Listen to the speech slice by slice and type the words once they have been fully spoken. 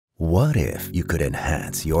What if you could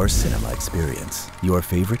enhance your cinema experience, your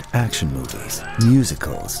favorite action movies,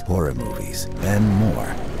 musicals, horror movies, and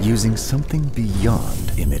more, using something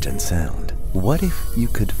beyond image and sound? What if you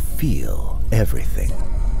could feel everything?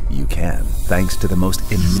 You can, thanks to the most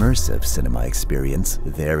immersive cinema experience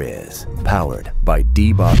there is, powered by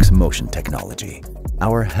D-Box motion technology.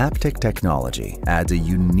 Our haptic technology adds a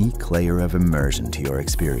unique layer of immersion to your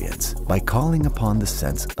experience by calling upon the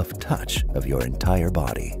sense of touch of your entire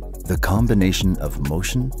body. The combination of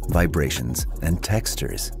motion, vibrations, and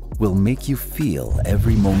textures will make you feel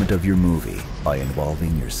every moment of your movie by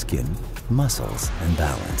involving your skin, muscles, and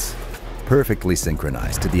balance. Perfectly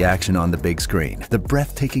synchronized to the action on the big screen, the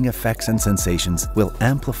breathtaking effects and sensations will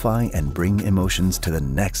amplify and bring emotions to the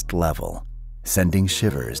next level, sending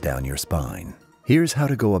shivers down your spine. Here's how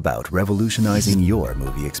to go about revolutionizing your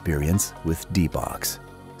movie experience with D-Box.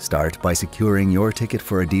 Start by securing your ticket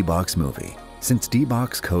for a D-Box movie. Since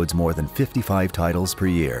D-Box codes more than 55 titles per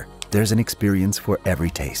year, there's an experience for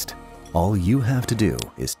every taste. All you have to do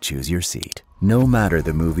is choose your seat. No matter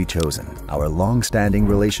the movie chosen, our long-standing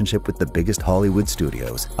relationship with the biggest Hollywood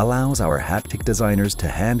studios allows our haptic designers to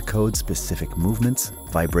hand-code specific movements,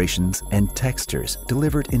 vibrations, and textures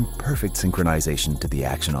delivered in perfect synchronization to the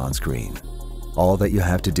action on screen. All that you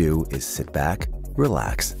have to do is sit back,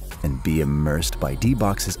 relax, and be immersed by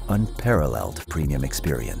D-Box's unparalleled premium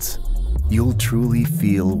experience. You'll truly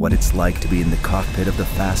feel what it's like to be in the cockpit of the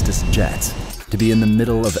fastest jets, to be in the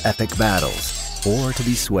middle of epic battles, or to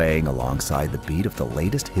be swaying alongside the beat of the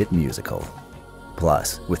latest hit musical.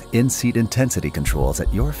 Plus, with in-seat intensity controls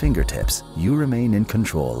at your fingertips, you remain in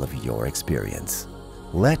control of your experience.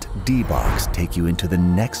 Let D-Box take you into the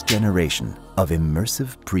next generation of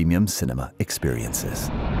immersive premium cinema experiences.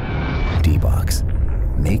 D-Box,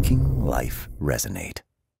 making life resonate.